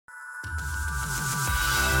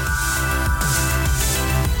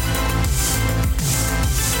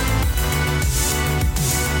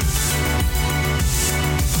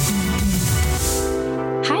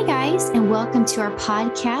welcome to our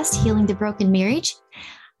podcast, Healing the Broken Marriage.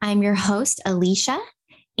 I'm your host, Elisha,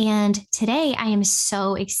 and today I am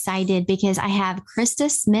so excited because I have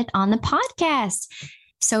Christa Smith on the podcast.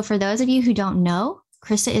 So for those of you who don't know,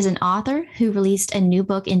 Christa is an author who released a new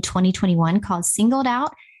book in 2021 called Singled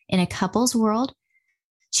Out in a Couple's World.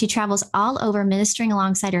 She travels all over ministering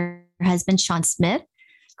alongside her husband, Sean Smith.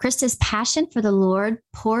 Christa's passion for the Lord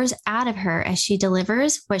pours out of her as she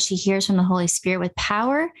delivers what she hears from the Holy Spirit with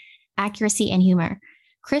power, accuracy, and humor.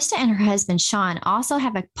 Christa and her husband, Sean, also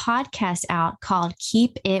have a podcast out called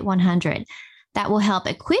Keep It 100 that will help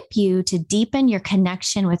equip you to deepen your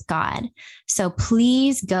connection with God. So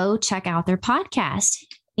please go check out their podcast.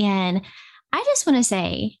 And I just want to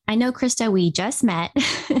say, I know, Christa, we just met,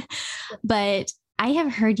 but I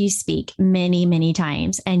have heard you speak many, many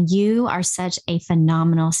times, and you are such a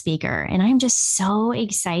phenomenal speaker. And I'm just so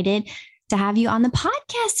excited to have you on the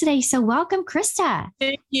podcast today. So welcome, Christa.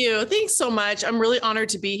 Thank you. Thanks so much. I'm really honored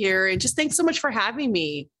to be here. And just thanks so much for having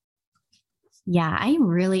me. Yeah, I'm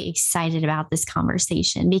really excited about this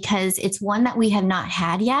conversation because it's one that we have not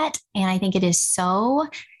had yet. And I think it is so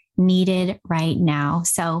needed right now.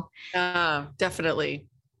 So definitely.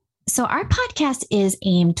 So our podcast is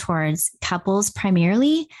aimed towards couples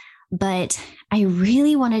primarily, but I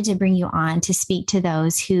really wanted to bring you on to speak to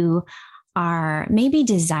those who are maybe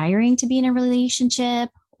desiring to be in a relationship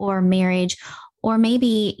or marriage, or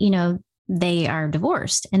maybe, they are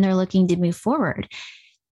divorced and they're looking to move forward.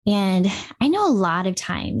 And I know a lot of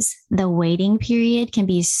times the waiting period can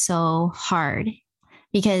be so hard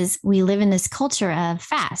because we live in this culture of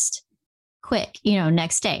fast, quick,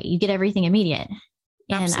 next day, you get everything immediate.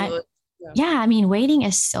 And Absolutely. Waiting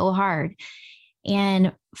is so hard.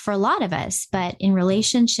 And for a lot of us, but in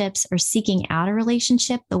relationships or seeking out a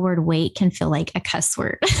relationship, the word wait can feel like a cuss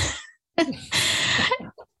word.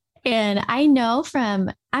 And I know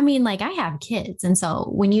I have kids. And so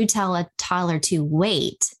when you tell a toddler to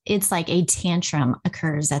wait, it's like a tantrum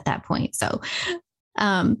occurs at that point. So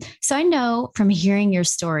I know from hearing your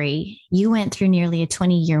story, you went through nearly a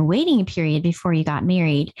 20-year waiting period before you got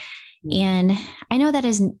married. And I know that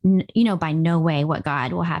is, by no way what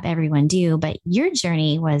God will have everyone do, but your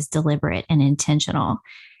journey was deliberate and intentional.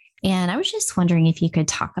 And I was just wondering if you could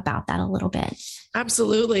talk about that a little bit.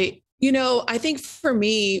 Absolutely. I think for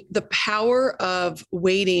me, the power of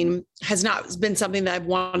waiting has not been something that I've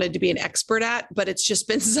wanted to be an expert at, but it's just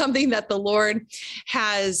been something that the Lord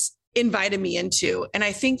has invited me into. And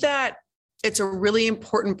I think that it's a really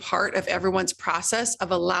important part of everyone's process of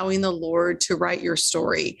allowing the Lord to write your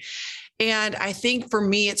story. And I think for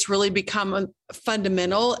me, it's really become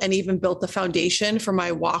fundamental and even built the foundation for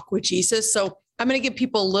my walk with Jesus. So I'm going to give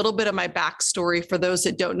people a little bit of my backstory for those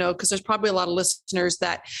that don't know, because there's probably a lot of listeners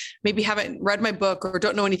that maybe haven't read my book or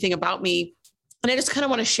don't know anything about me. And I just kind of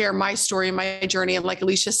want to share my story and my journey. And like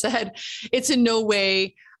Elisha said, it's in no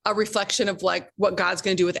way a reflection of like what God's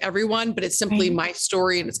going to do with everyone, but it's simply my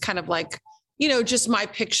story. And it's kind of like, just my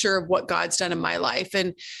picture of what God's done in my life.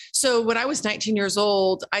 And so when I was 19 years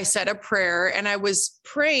old, I said a prayer, and I was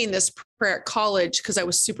praying this prayer at college because I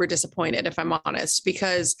was super disappointed, if I'm honest,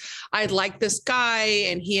 because I liked this guy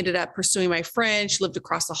and he ended up pursuing my friend. She lived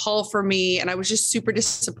across the hall from me. And I was just super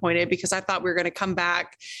disappointed because I thought we were going to come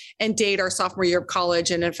back and date our sophomore year of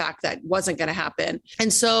college. And in fact, that wasn't going to happen.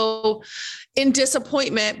 And so in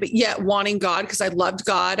disappointment, but yet wanting God, because I loved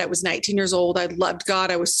God. I was 19 years old. I loved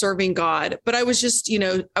God. I was serving God, but I was just,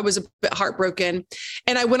 I was a bit heartbroken.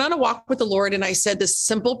 And I went on a walk with the Lord, and I said this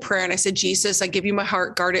simple prayer. And I said, Jesus, I give you my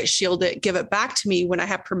heart, guard it, shield it, give it back to me when I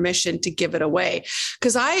have permission to give it away.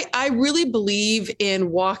 Because I really believe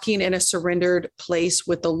in walking in a surrendered place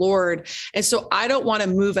with the Lord. And so I don't want to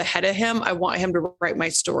move ahead of him. I want him to write my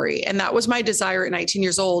story. And that was my desire at 19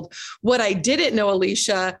 years old. What I didn't know,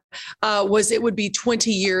 Elisha, was it would be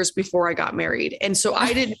 20 years before I got married. And so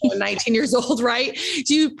I didn't know at 19 years old, right?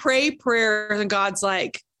 Do you pray prayers and God's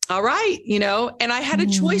like, all right, and I had a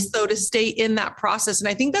choice though to stay in that process. And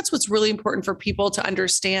I think that's what's really important for people to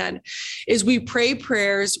understand is we pray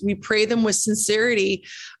prayers, we pray them with sincerity,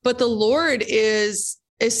 but the Lord is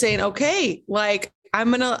saying, okay, like I'm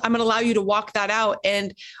going to allow you to walk that out.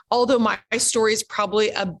 And although my story is probably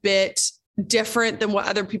a bit different than what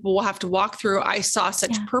other people will have to walk through, I saw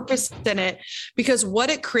such purpose in it, because what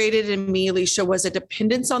it created in me, Elisha, was a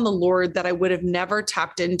dependence on the Lord that I would have never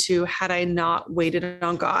tapped into had I not waited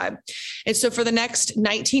on God. And so for the next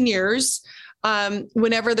 19 years,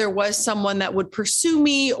 whenever there was someone that would pursue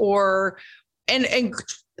me and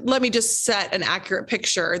let me just set an accurate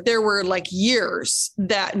picture. There were like years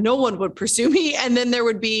that no one would pursue me. And then there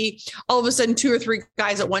would be all of a sudden 2 or 3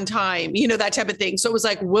 guys at one time, that type of thing. So it was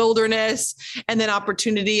like wilderness and then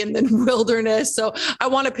opportunity and then wilderness. So I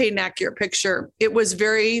want to paint an accurate picture. It was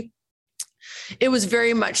very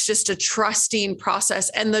much just a trusting process.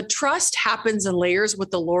 And the trust happens in layers with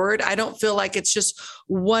the Lord. I don't feel like it's just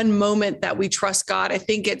one moment that we trust God. I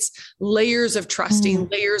think it's layers of trusting,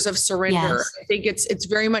 layers of surrender. Yes. I think it's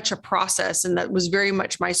very much a process. And that was very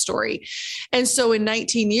much my story. And so in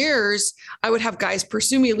 19 years, I would have guys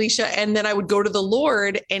pursue me, Elisha, and then I would go to the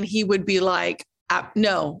Lord and he would be like,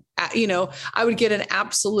 no, I would get an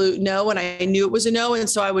absolute no. And I knew it was a no. And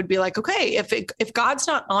so I would be like, okay, if God's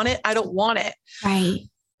not on it, I don't want it. Right.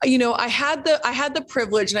 I had the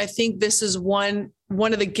privilege. And I think this is one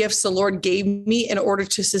of the gifts the Lord gave me in order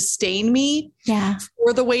to sustain me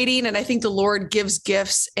for the waiting. And I think the Lord gives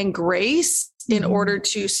gifts and grace in order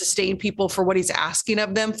to sustain people for what he's asking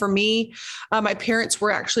of them. For me, my parents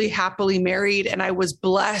were actually happily married and I was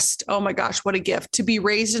blessed. Oh my gosh, what a gift to be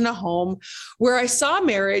raised in a home where I saw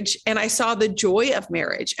marriage and I saw the joy of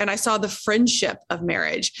marriage and I saw the friendship of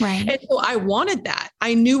marriage. Right. And so I wanted that.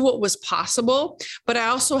 I knew what was possible, but I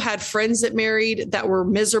also had friends that married that were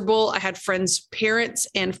miserable. I had friends, parents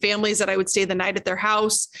and families that I would stay the night at their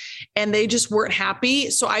house and they just weren't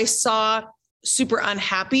happy. So I saw super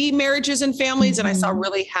unhappy marriages and families. And I saw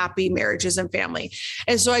really happy marriages and family.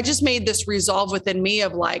 And so I just made this resolve within me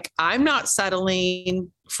of like, I'm not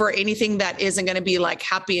settling for anything that isn't going to be like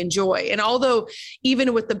happy and joy. And although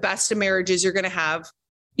even with the best of marriages, you're going to have,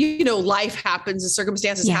 life happens and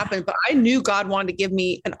circumstances happen, but I knew God wanted to give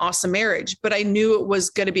me an awesome marriage, but I knew it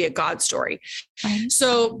was going to be a God story. Right.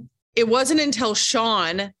 So it wasn't until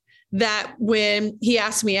Sean that when he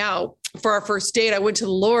asked me out for our first date, I went to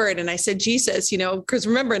the Lord and I said, Jesus, because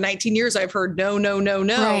remember 19 years, I've heard no, no, no,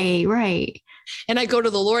 no. Right. And I go to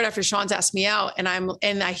the Lord after Sean's asked me out and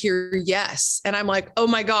I hear yes. And I'm like, oh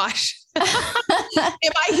my gosh, am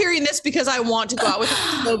I hearing this because I want to go out with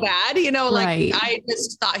him so bad? Right. I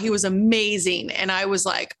just thought he was amazing. And I was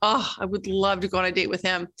like, oh, I would love to go on a date with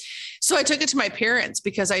him. So I took it to my parents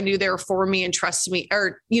because I knew they were for me and trusted me,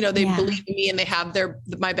 or, they believe in me and they have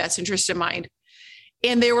my best interest in mind.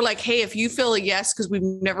 And they were like, hey, if you feel a yes, because we've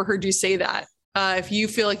never heard you say that. If you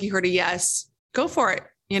feel like you heard a yes, go for it,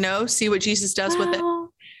 see what Jesus does with it.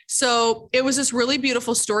 So it was this really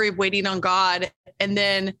beautiful story of waiting on God. And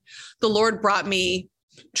then the Lord brought me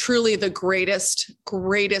truly the greatest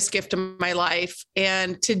gift of my life.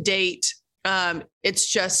 And to date,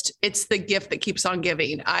 it's the gift that keeps on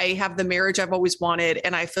giving. I have the marriage I've always wanted.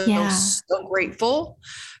 And I feel so grateful,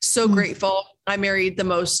 grateful. I married the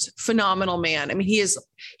most phenomenal man. I mean,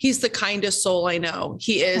 he's the kindest soul I know.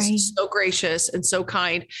 He is so gracious and so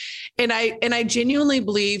kind. And I genuinely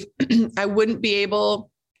believe I wouldn't be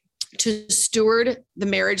able to steward the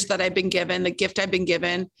marriage that I've been given, the gift I've been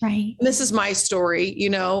given. Right. And this is my story,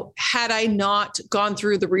 had I not gone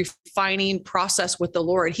through the refining process with the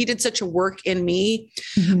Lord. He did such a work in me.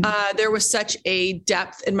 There was such a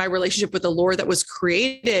depth in my relationship with the Lord that was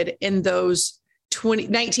created in those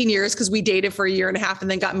 19 years, because we dated for a year and a half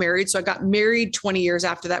and then got married. So I got married 20 years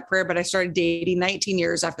after that prayer, but I started dating 19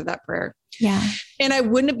 years after that prayer. Yeah. And I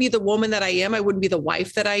wouldn't be the woman that I am. I wouldn't be the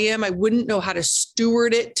wife that I am. I wouldn't know how to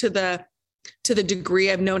steward it to the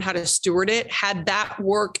degree I've known how to steward it, had that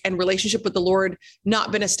work and relationship with the Lord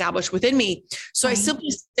not been established within me. So I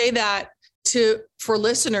simply say that for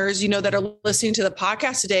listeners, that are listening to the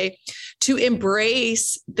podcast today, to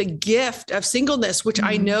embrace the gift of singleness, which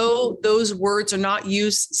I know those words are not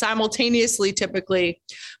used simultaneously typically,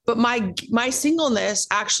 but my singleness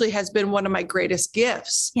actually has been one of my greatest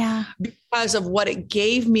gifts because of what it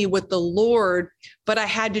gave me with the Lord. But I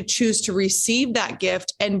had to choose to receive that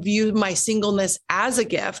gift and view my singleness as a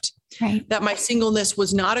gift, that my singleness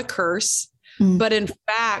was not a curse, but in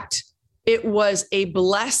fact, it was a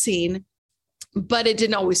blessing. But it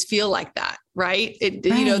didn't always feel like that, right? There's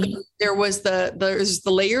the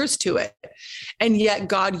layers to it. And yet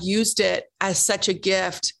God used it as such a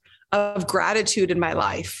gift of gratitude in my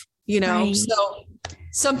life, So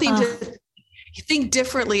something to think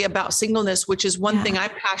differently about singleness, which is one thing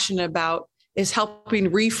I'm passionate about, is helping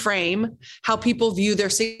reframe how people view their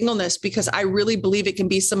singleness, because I really believe it can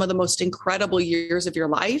be some of the most incredible years of your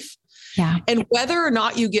life. Yeah. And whether or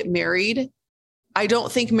not you get married, I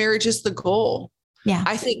don't think marriage is the goal. Yeah.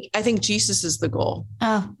 I think Jesus is the goal.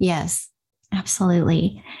 Oh, yes,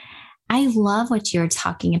 absolutely. I love what you're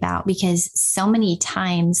talking about, because so many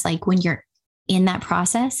times, like when you're in that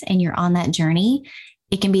process and you're on that journey,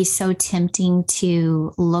 it can be so tempting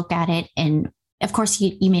to look at it. And of course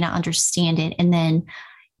you may not understand it. And then,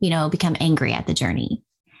 become angry at the journey.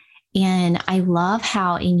 And I love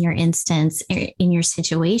how in your instance, in your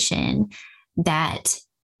situation, that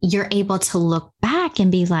you're able to look back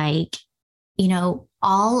and be like,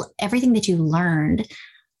 everything that you learned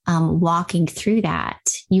walking through that,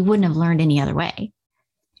 you wouldn't have learned any other way.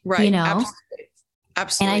 Right.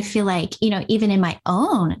 Absolutely. And I feel like, even in my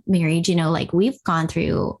own marriage, like we've gone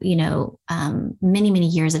through, many, many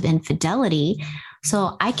years of infidelity.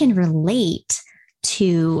 So I can relate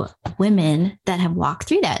to women that have walked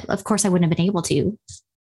through that. Of course, I wouldn't have been able to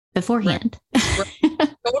beforehand.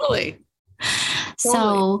 Right. Totally.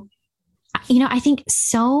 So, I think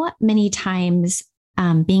so many times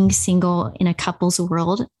being single in a couple's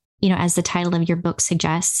world, as the title of your book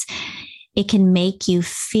suggests, it can make you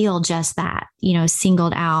feel just that,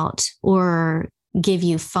 singled out or give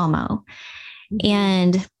you FOMO.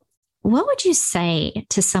 And what would you say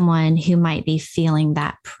to someone who might be feeling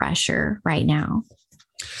that pressure right now?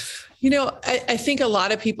 I think a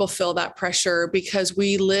lot of people feel that pressure because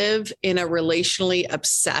we live in a relationally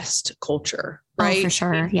obsessed culture, right? Oh, for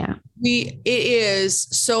sure. Yeah. It is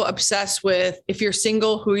so obsessed with, if you're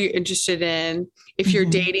single, who you're interested in. If you're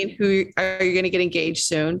dating, who are you going to get engaged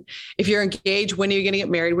soon? If you're engaged, when are you going to get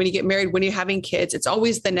married? When you get married, when you're having kids, it's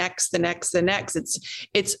always the next.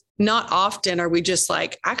 It's not often are we just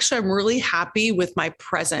like, actually, I'm really happy with my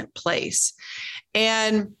present place.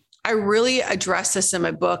 And I really address this in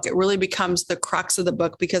my book. It really becomes the crux of the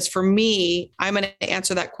book, because for me, I'm going to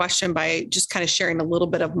answer that question by just kind of sharing a little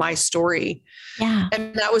bit of my story. Yeah.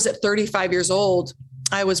 And that was at 35 years old.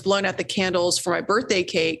 I was blowing out the candles for my birthday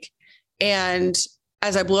cake. And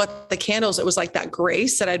as I blew out the candles, it was like that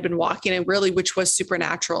grace that I'd been walking in, really, which was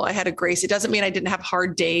supernatural. I had a grace. It doesn't mean I didn't have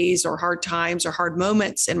hard days or hard times or hard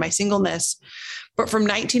moments in my singleness. But from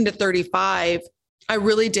 19 to 35, I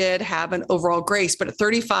really did have an overall grace. But at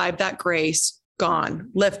 35, that grace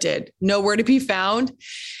gone, lifted, nowhere to be found.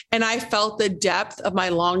 And I felt the depth of my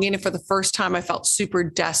longing. And for the first time, I felt super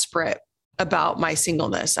desperate about my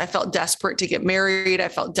singleness. I felt desperate to get married. I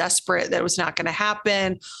felt desperate that it was not going to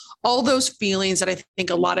happen. All those feelings that I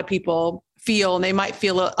think a lot of people feel, and they might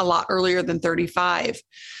feel a lot earlier than 35.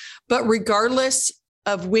 But regardless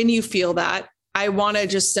of when you feel that, I want to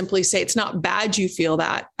just simply say it's not bad you feel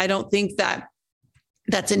that. I don't think that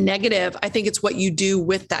that's a negative. I think it's what you do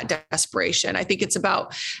with that desperation. I think it's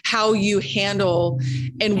about how you handle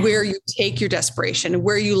and where you take your desperation and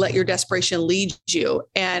where you let your desperation lead you.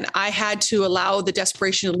 And I had to allow the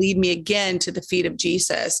desperation to lead me again to the feet of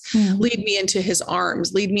Jesus, lead me into his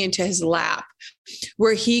arms, lead me into his lap,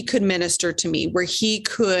 where he could minister to me, where he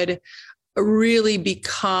could really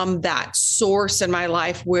become that source in my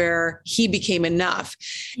life where he became enough.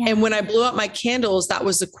 Yeah. And when I blew out my candles, that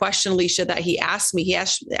was the question, Elisha, that he asked me. He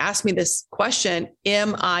asked me this question,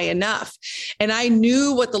 am I enough? And I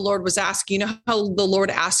knew what the Lord was asking. You know how the Lord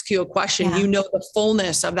asks you a question, you know the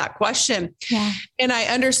fullness of that question. Yeah. And I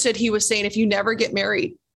understood he was saying, if you never get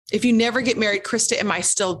married, Christa, am I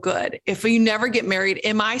still good? If you never get married,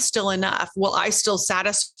 am I still enough? Will I still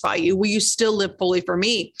satisfy you? Will you still live fully for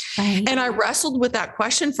me? Right. And I wrestled with that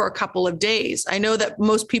question for a couple of days. I know that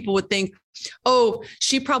most people would think, oh,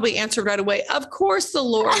 she probably answered right away. Of course, the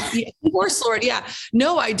Lord. Of course, Lord. Yeah.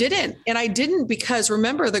 No, I didn't. And I didn't because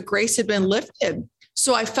remember, the grace had been lifted.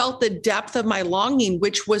 So I felt the depth of my longing,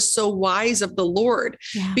 which was so wise of the Lord,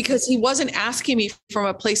 because he wasn't asking me from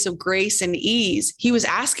a place of grace and ease. He was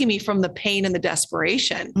asking me from the pain and the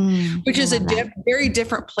desperation, which is a very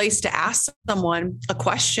different place to ask someone a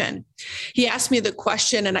question. He asked me the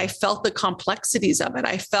question and I felt the complexities of it.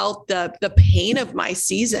 I felt the pain of my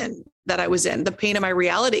season that I was in, the pain of my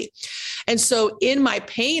reality. And so in my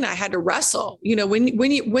pain, I had to wrestle. You know,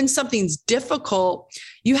 when something's difficult,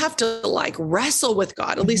 you have to like wrestle with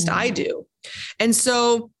God. At least I do. And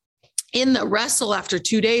so in the wrestle, after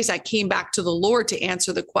 2 days, I came back to the Lord to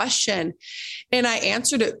answer the question. And I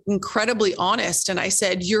answered it incredibly honest. And I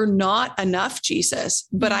said, you're not enough, Jesus,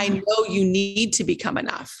 but I know you need to become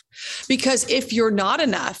enough. Because if you're not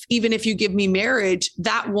enough, even if you give me marriage,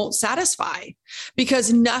 that won't satisfy,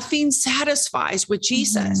 because nothing satisfies with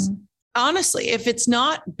Jesus. Honestly, if it's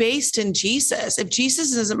not based in Jesus, if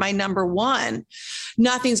Jesus isn't my number one,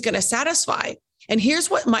 nothing's going to satisfy. And here's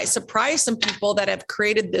what might surprise some people that have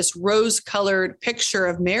created this rose-colored picture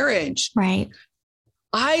of marriage. Right.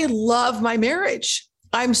 I love my marriage.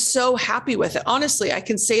 I'm so happy with it. Honestly, I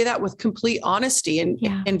can say that with complete honesty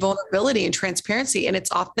and vulnerability and transparency. And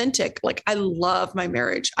it's authentic. Like, I love my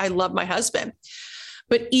marriage. I love my husband.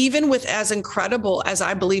 But even with as incredible as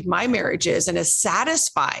I believe my marriage is, and as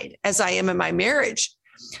satisfied as I am in my marriage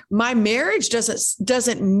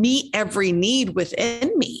doesn't meet every need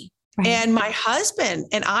within me. Right. And my husband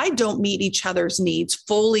and I don't meet each other's needs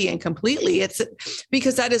fully and completely. It's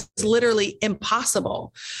because that is literally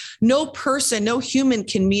impossible. No person, no human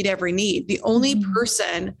can meet every need. The only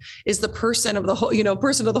person is the person of the whole,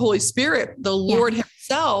 person of the Holy Spirit. The Lord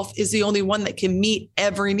himself is the only one that can meet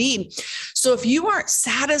every need. So if you aren't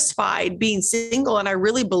satisfied being single, and I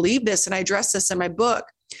really believe this, and I address this in my book,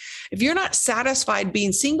 if you're not satisfied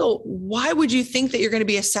being single, why would you think that you're going to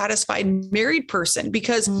be a satisfied married person?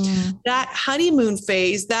 Because that honeymoon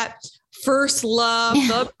phase, that first love,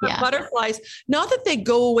 the butterflies, not that they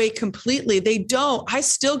go away completely. They don't. I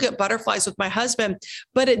still get butterflies with my husband,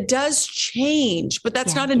 but it does change. But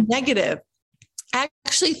that's not a negative. I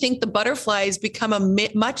actually think the butterflies become a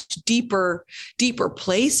much deeper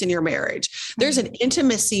place in your marriage. There's an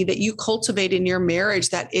intimacy that you cultivate in your marriage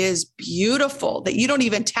that is beautiful, that you don't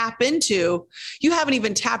even tap into. You haven't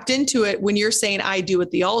even tapped into it when you're saying, I do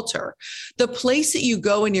at the altar. The place that you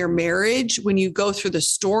go in your marriage, when you go through the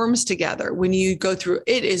storms together, when you go through,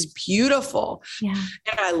 it is beautiful. Yeah.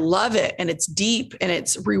 And I love it. And it's deep and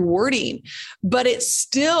it's rewarding, but it's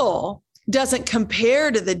still doesn't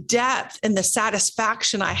compare to the depth and the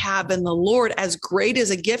satisfaction I have in the Lord, as great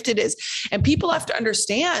as a gift it is. And people have to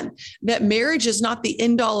understand that marriage is not the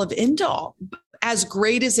end all of end all. As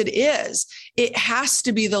great as it is, it has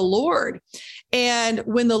to be the Lord. And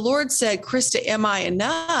when the Lord said, Christa, am I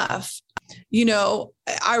enough?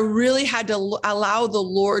 I really had to allow the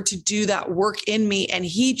Lord to do that work in me. And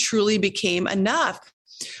he truly became enough,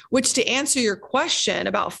 which, to answer your question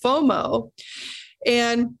about FOMO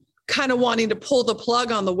and kind of wanting to pull the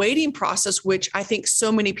plug on the waiting process, which I think so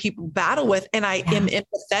many people battle with. And I am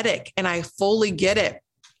empathetic and I fully get it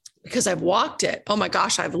because I've walked it. Oh my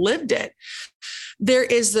gosh, I've lived it. There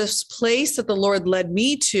is this place that the Lord led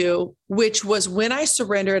me to, which was when I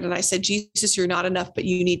surrendered and I said, Jesus, you're not enough, but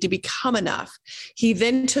you need to become enough. He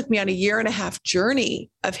then took me on a 1.5 year journey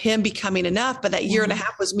of him becoming enough. But that 1.5 years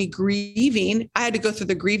was me grieving. I had to go through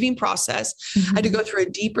the grieving process. I had to go through a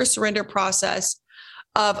deeper surrender process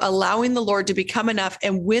of allowing the Lord to become enough.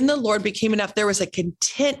 And when the Lord became enough, there was a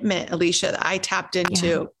contentment, Elisha, that I tapped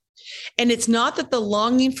into. And it's not that the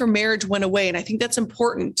longing for marriage went away. And I think that's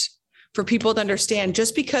important for people to understand.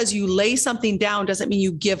 Just because you lay something down doesn't mean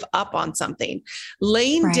you give up on something.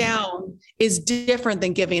 Laying down is different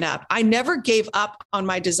than giving up. I never gave up on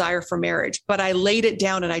my desire for marriage, but I laid it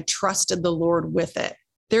down and I trusted the Lord with it.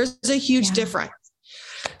 There's a huge difference.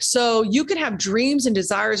 So you can have dreams and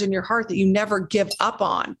desires in your heart that you never give up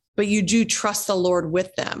on, but you do trust the Lord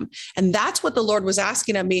with them. And that's what the Lord was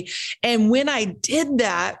asking of me. And when I did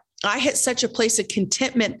that, I hit such a place of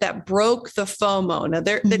contentment that broke the FOMO. Now,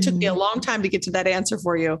 that took me a long time to get to that answer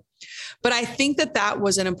for you. But I think that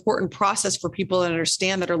was an important process for people to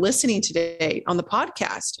understand that are listening today on the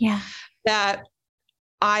podcast. That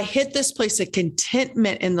I hit this place of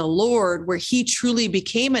contentment in the Lord where he truly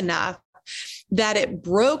became enough, that it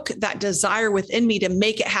broke that desire within me to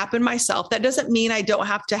make it happen myself. That doesn't mean I don't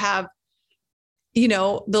have to have,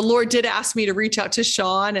 the Lord did ask me to reach out to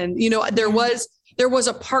Sean. And, there was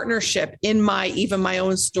a partnership in my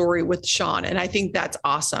own story with Sean. And I think that's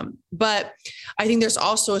awesome. But I think there's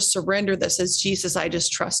also a surrender that says, Jesus, I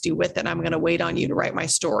just trust you with it. I'm going to wait on you to write my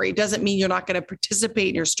story. It doesn't mean you're not going to participate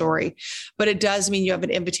in your story, but it does mean you have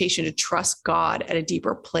an invitation to trust God at a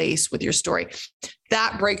deeper place with your story.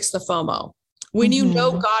 That breaks the FOMO. When you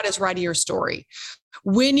know God is writing your story,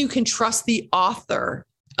 when you can trust the author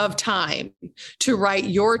of time to write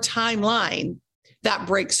your timeline, that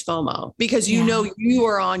breaks FOMO because you know you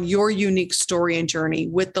are on your unique story and journey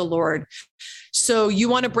with the Lord. So you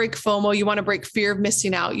want to break FOMO, you want to break fear of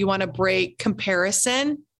missing out, you want to break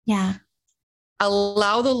comparison. Yeah.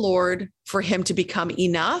 Allow the Lord for him to become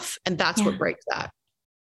enough. And that's what breaks that.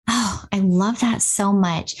 Oh, I love that so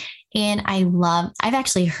much. And I've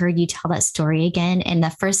actually heard you tell that story again. And the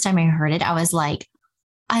first time I heard it, I was like,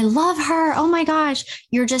 I love her. Oh my gosh,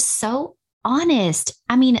 you're just so honest.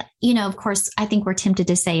 I mean, of course, I think we're tempted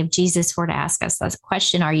to say, if Jesus were to ask us this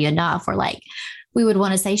question, are you enough? Or we would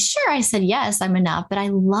want to say, sure. I said, yes, I'm enough. But I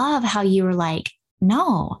love how you were like,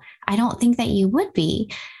 no, I don't think that you would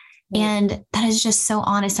be. And that is just so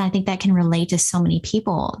honest. And I think that can relate to so many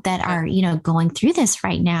people that are, going through this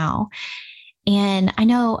right now. And I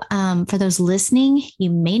know for those listening, you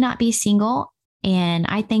may not be single. And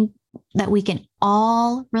I think that we can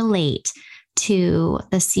all relate to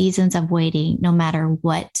the seasons of waiting, no matter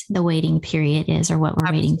what the waiting period is or what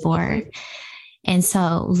we're waiting for. And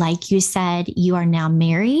so, like you said, you are now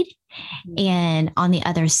married and on the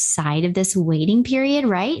other side of this waiting period,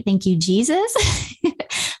 right? Thank you, Jesus.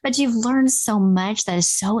 But you've learned so much that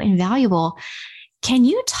is so invaluable. Can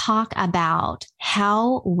you talk about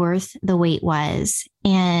how worth the wait was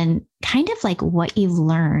and kind of like what you've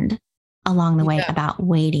learned along the way about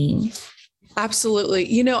waiting?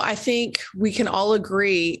 Absolutely. I think we can all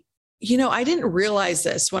agree, I didn't realize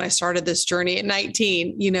this when I started this journey at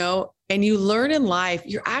 19, and you learn in life,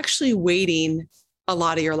 you're actually waiting a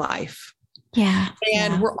lot of your life. Yeah.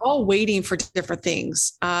 And we're all waiting for different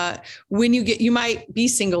things. You might be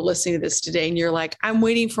single listening to this today and you're like, I'm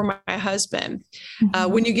waiting for my husband.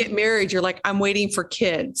 When you get married, you're like, I'm waiting for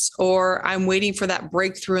kids, or I'm waiting for that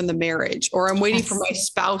breakthrough in the marriage, or I'm waiting for my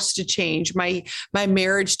spouse to change, my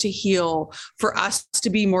marriage to heal, for us to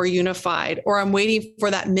be more unified, or I'm waiting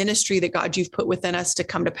for that ministry that God you've put within us to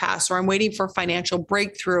come to pass, or I'm waiting for financial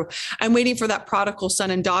breakthrough. I'm waiting for that prodigal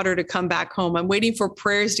son and daughter to come back home. I'm waiting for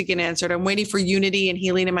prayers to get answered. I'm waiting for unity and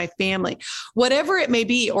healing in my family, whatever it may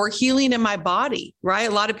be, or healing in my body, right?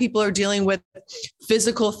 A lot of people are dealing with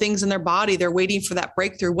physical things in their body. They're waiting for that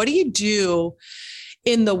breakthrough. What do you do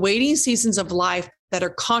in the waiting seasons of life that are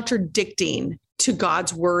contradicting to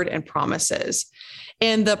God's word and promises?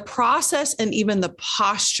 And the process and even the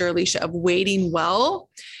posture, Elisha, of waiting well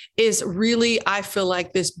is really, I feel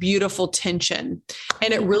like, this beautiful tension.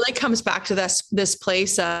 And it really comes back to this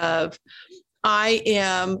place of, I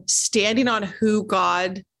am standing on who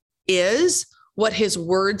God is, what his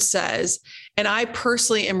word says. And I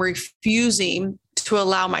personally am refusing to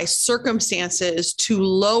allow my circumstances to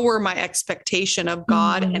lower my expectation of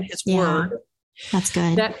God and his word. That's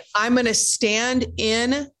good. That I'm going to stand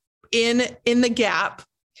in the gap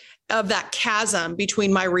of that chasm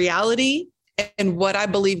between my reality and what I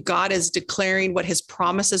believe God is declaring, what his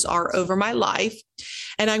promises are over my life.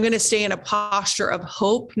 And I'm going to stay in a posture of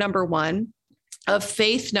hope, number one, of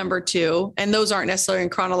faith, number two. And those aren't necessarily in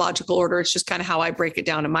chronological order. It's just kind of how I break it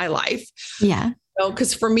down in my life. Yeah.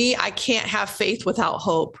 Because for me, I can't have faith without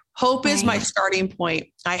hope. Hope is my starting point.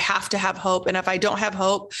 I have to have hope. And if I don't have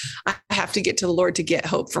hope, I have to get to the Lord to get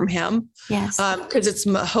hope from him. Yes. Because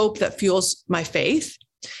it's hope that fuels my faith.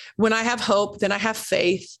 When I have hope, then I have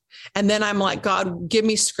faith. And then I'm like, God, give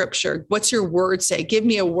me scripture. What's your word say? Give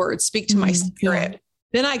me a word. Speak to my spirit.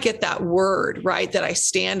 Then I get that word, right, that I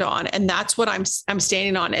stand on. And that's what I'm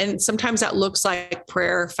standing on. And sometimes that looks like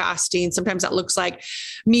prayer, fasting. Sometimes that looks like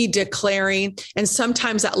me declaring. And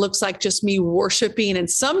sometimes that looks like just me worshiping. And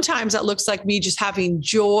sometimes that looks like me just having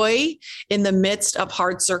joy in the midst of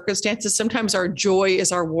hard circumstances. Sometimes our joy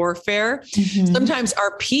is our warfare. Sometimes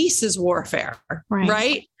our peace is warfare,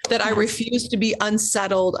 right? That I refuse to be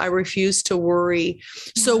unsettled. I refuse to worry.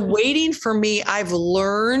 So waiting for me, I've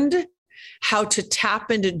learned how to tap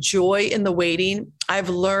into joy in the waiting. I've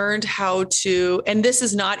learned how to, and this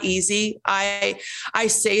is not easy. I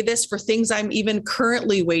say this for things I'm even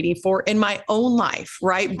currently waiting for in my own life,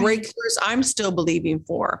 right? Breakthroughs I'm still believing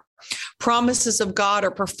for. Promises of God or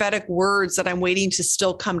prophetic words that I'm waiting to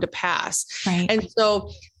still come to pass. And so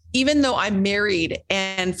even though I'm married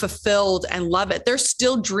and fulfilled and love it, there's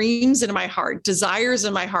still dreams in my heart, desires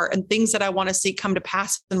in my heart, and things that I want to see come to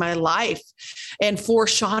pass in my life. And for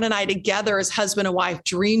Sean and I together as husband and wife,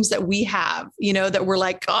 dreams that we have, that we're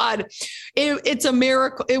like, God, it's a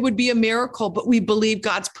miracle. It would be a miracle, but we believe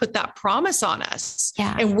God's put that promise on us.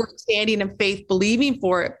 And we're standing in faith, believing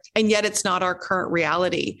for it. And yet it's not our current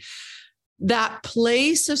reality. That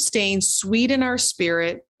place of staying sweet in our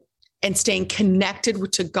spirit, and staying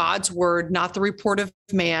connected to God's word, not the report of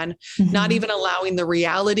man, not even allowing the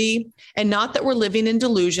reality, and not that we're living in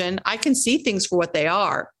delusion. I can see things for what they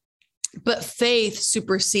are, but faith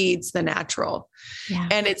supersedes the natural,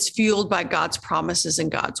 and it's fueled by God's promises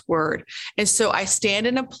and God's word. And so I stand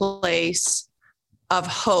in a place of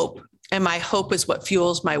hope, and my hope is what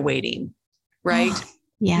fuels my waiting, right?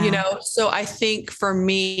 So I think for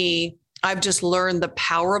me, I've just learned the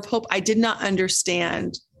power of hope. I did not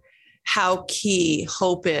understand how key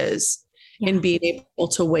hope is in being able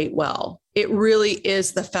to wait well. It really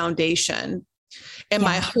is the foundation. And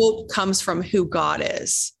my hope comes from who God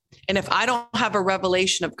is. And if I don't have a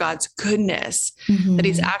revelation of God's goodness, that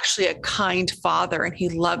he's actually a kind father and he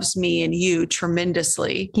loves me and you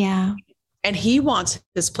tremendously. And he wants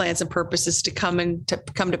his plans and purposes to come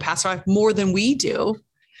to pass our life more than we do.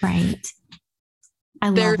 I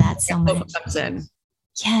love that so much. Comes in.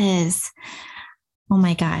 Yes. Oh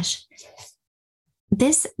my gosh.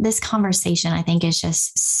 This conversation, I think, is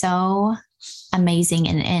just so amazing.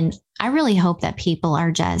 And I really hope that people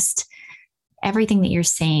are just, everything that you're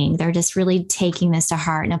saying, they're just really taking this to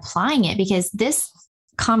heart and applying it, because this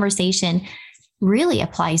conversation really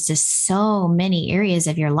applies to so many areas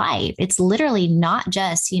of your life. It's literally not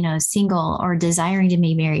just, single or desiring to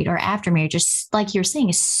be married or after marriage, just like you're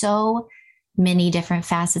saying, so many different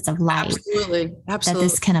facets of life Absolutely. that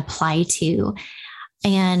this can apply to.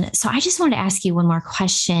 And so I just wanted to ask you one more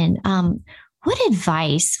question. What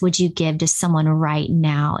advice would you give to someone right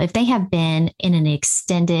now if they have been in an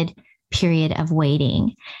extended period of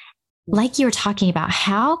waiting? Like you were talking about,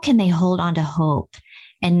 how can they hold on to hope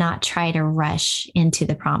and not try to rush into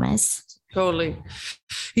the promise? Totally.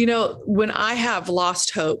 When I have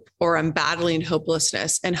lost hope or I'm battling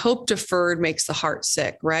hopelessness, and hope deferred makes the heart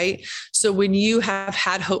sick, right? So when you have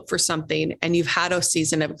had hope for something and you've had a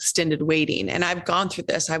season of extended waiting, and I've gone through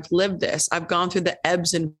this, I've lived this, I've gone through the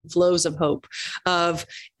ebbs and flows of hope, of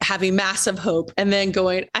having massive hope and then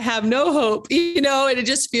going, I have no hope, and it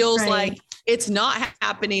just feels like it's not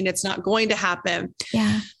happening. It's not going to happen.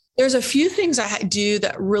 Yeah. There's a few things I do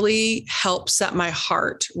that really help set my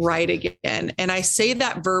heart right again. And I say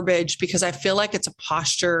that verbiage because I feel like it's a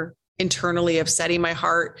posture internally of setting my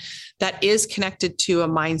heart that is connected to a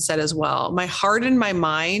mindset as well. My heart and my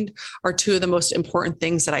mind are two of the most important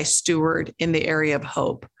things that I steward in the area of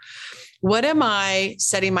hope. What am I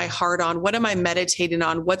setting my heart on? What am I meditating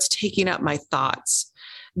on? What's taking up my thoughts?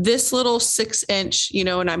 This little 6-inch,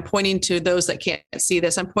 and I'm pointing to those that can't see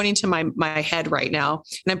this. I'm pointing to my head right now,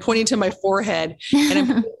 and I'm pointing to my forehead, and I'm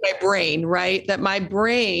pointing to my brain, right? That my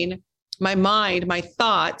brain, my mind, my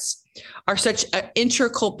thoughts are such an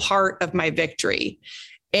integral part of my victory.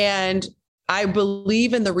 And I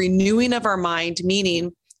believe in the renewing of our mind,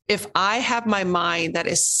 meaning if I have my mind that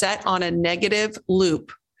is set on a negative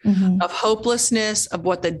loop of hopelessness, of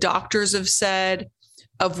what the doctors have said,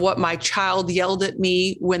 of what my child yelled at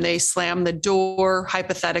me when they slammed the door,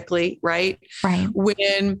 hypothetically, right? Right.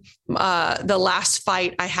 When the last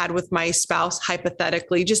fight I had with my spouse,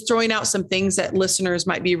 hypothetically, just throwing out some things that listeners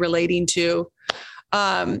might be relating to,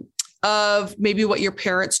 of maybe what your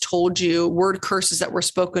parents told you, word curses that were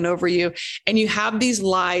spoken over you. And you have these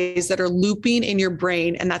lies that are looping in your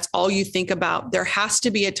brain, and that's all you think about. There has to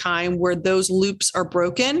be a time where those loops are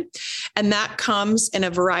broken. And that comes in a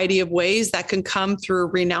variety of ways. That can come through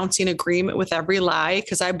renouncing agreement with every lie,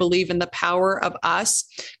 because I believe in the power of us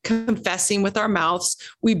confessing with our mouths.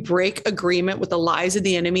 We break agreement with the lies of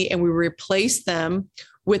the enemy and we replace them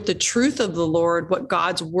with the truth of the Lord, what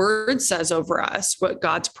God's word says over us, what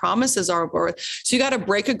God's promises are over us. So you got to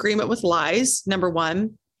break agreement with lies, number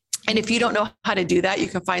one. And if you don't know how to do that, you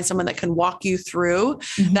can find someone that can walk you through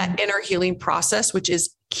that inner healing process, which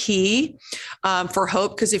is key for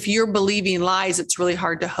hope. Because if you're believing lies, it's really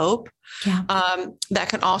hard to hope. Yeah. That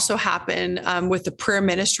can also happen with the prayer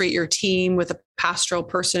ministry at your team, with a pastoral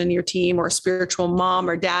person in your team, or a spiritual mom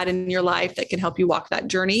or dad in your life that can help you walk that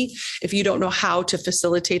journey. If you don't know how to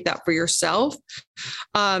facilitate that for yourself,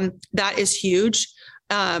 that is huge.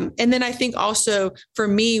 And then I think also for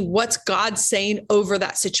me, what's God saying over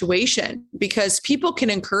that situation? Because people can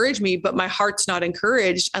encourage me, but my heart's not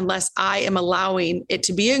encouraged unless I am allowing it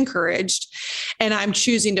to be encouraged. And I'm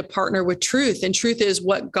choosing to partner with truth. And truth is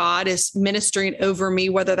what God is ministering over me,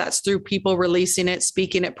 whether that's through people releasing it,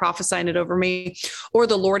 speaking it, prophesying it over me, or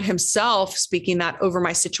the Lord himself speaking that over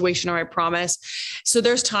my situation or my promise. So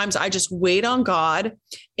there's times I just wait on God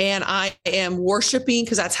and I am worshiping,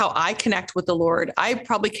 because that's how I connect with the Lord. I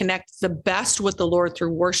probably connect the best with the Lord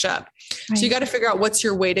through worship. Right. So you got to figure out what's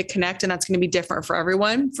your way to connect. And that's going to be different for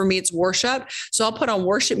everyone. For me, it's worship. So I'll put on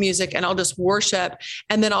worship music and I'll just worship,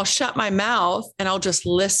 and then I'll shut my mouth and I'll just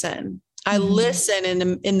listen. I listen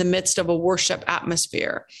in the midst of a worship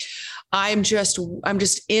atmosphere. I'm just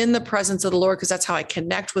in the presence of the Lord, because that's how I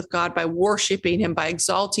connect with God, by worshiping him, by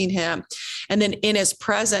exalting him. And then in his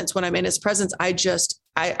presence, when I'm in his presence,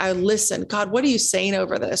 I listen. God, what are you saying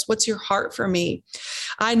over this? What's your heart for me?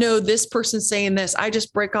 I know this person's saying this. I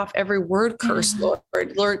just break off every word curse, Lord.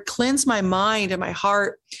 Lord, cleanse my mind and my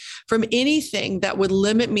heart from anything that would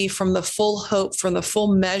limit me from the full hope, from the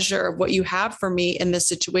full measure of what you have for me in this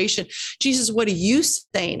situation. Jesus, what are you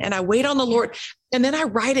saying? And I wait on the Lord. And then I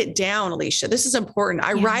write it down, Elisha. This is important.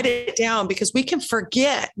 I write it down, because we can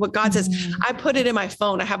forget what God says. I put it in my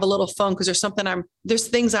phone. I have a little phone because there's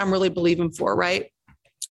things I'm really believing for, right?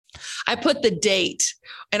 I put the date,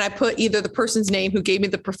 and I put either the person's name who gave me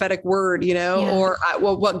the prophetic word, or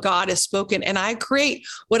what God has spoken. And I create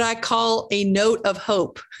what I call a note of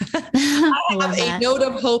hope. I have a note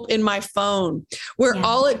of hope in my phone, where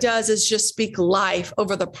all it does is just speak life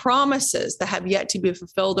over the promises that have yet to be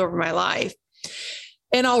fulfilled over my life.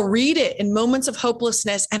 And I'll read it in moments of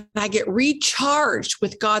hopelessness, and I get recharged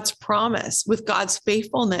with God's promise, with God's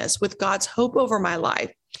faithfulness, with God's hope over my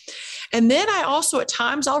life. And then I also, at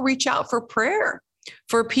times, I'll reach out for prayer.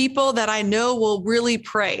 for people that I know will really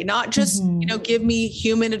pray, not just, give me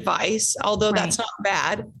human advice, although that's not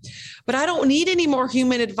bad, but I don't need any more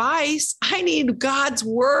human advice. I need God's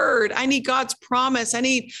word. I need God's promise. I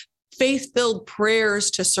need faith-filled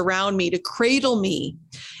prayers to surround me, to cradle me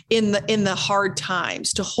in the hard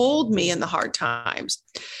times, to hold me in the hard times.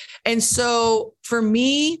 And so for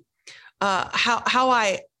me, how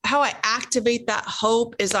I activate that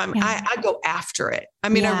hope is I go after it. I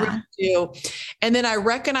mean, I really do. And then I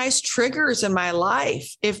recognize triggers in my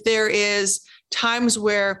life. If there is times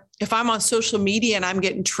where if I'm on social media and I'm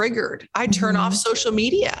getting triggered, I turn off social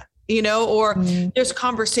media, or there's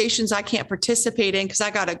conversations I can't participate in because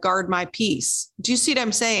I got to guard my peace. Do you see what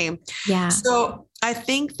I'm saying? Yeah. So I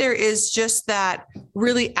think there is just that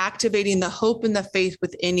really activating the hope and the faith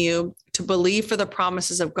within you to believe for the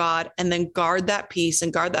promises of God and then guard that peace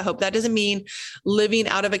and guard that hope. That doesn't mean living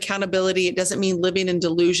out of accountability. It doesn't mean living in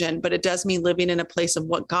delusion, but it does mean living in a place of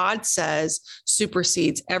what God says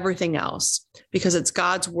supersedes everything else because it's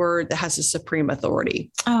God's word that has the supreme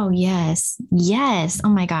authority. Oh, yes. Yes. Oh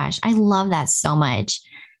my gosh. I love that so much.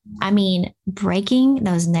 I mean, breaking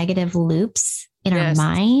those negative loops in our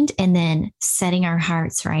mind and then setting our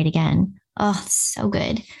hearts right again. Oh, so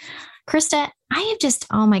good. Christa, I have just,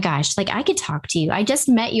 oh my gosh, like I could talk to you. I just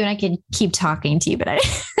met you and I could keep talking to you, but I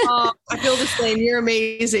feel the same. You're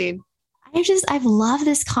amazing. I've loved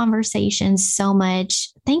this conversation so much.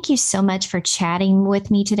 Thank you so much for chatting with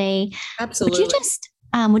me today. Absolutely.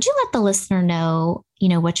 Would you let the listener know,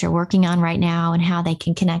 what you're working on right now and how they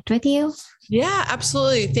can connect with you? Yeah,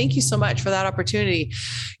 absolutely. Thank you so much for that opportunity.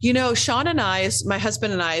 Sean and I, my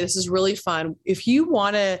husband and I, this is really fun. If you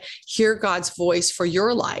want to hear God's voice for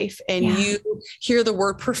your life and you hear the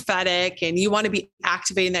word prophetic and you want to be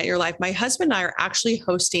activating that in your life, my husband and I are actually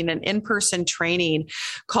hosting an in-person training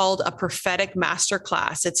called a prophetic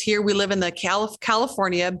masterclass. It's here. We live in the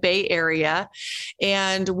California Bay Area,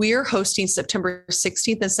 and we are hosting September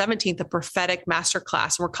 16th and 17th, a prophetic masterclass.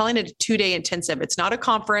 And we're calling it a 2-day intensive. It's not a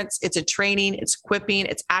conference. It's a training. It's equipping,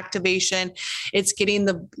 it's activation, it's getting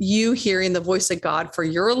you hearing the voice of God for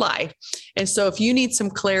your life. And so if you need some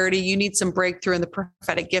clarity, you need some breakthrough in the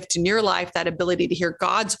prophetic gift in your life, that ability to hear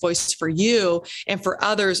God's voice for you and for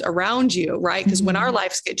others around you, right? Because when our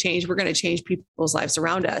lives get changed, we're going to change people's lives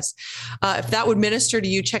around us. If that would minister to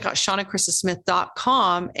you, check out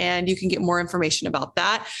SeanandChristaSmith.com and you can get more information about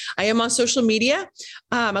that. I am on social media.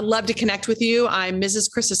 I'd love to connect with you. I'm Mrs.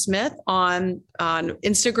 Christa Smith on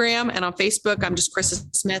Instagram and on Facebook. I'm just Christa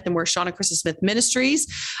Smith, and we're Sean and Christa Smith Ministries.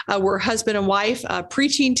 We're a husband and wife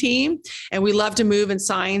preaching team, and we love to move in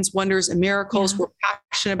signs, wonders, and miracles. We're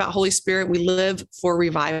passionate about Holy Spirit. We live for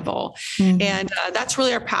revival. And that's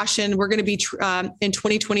really our passion. We're going to be in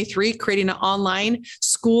 2023 creating an online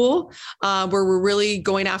school where we're really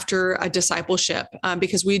going after a discipleship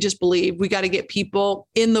because we just believe we got to get people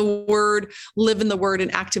in the word, live in the word,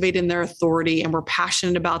 and activate in their authority. And we're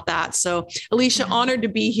passionate about that. So Elisha, honored to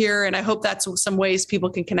be here. And I hope that's some ways people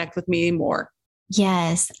can connect with me more.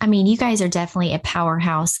 Yes. I mean, you guys are definitely a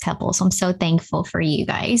powerhouse couple. So I'm so thankful for you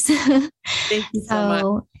guys. Thank you so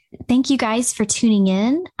much. Thank you guys for tuning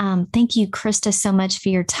in. Thank you, Christa, so much for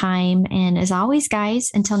your time. And as always,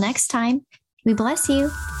 guys, until next time, we bless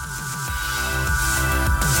you.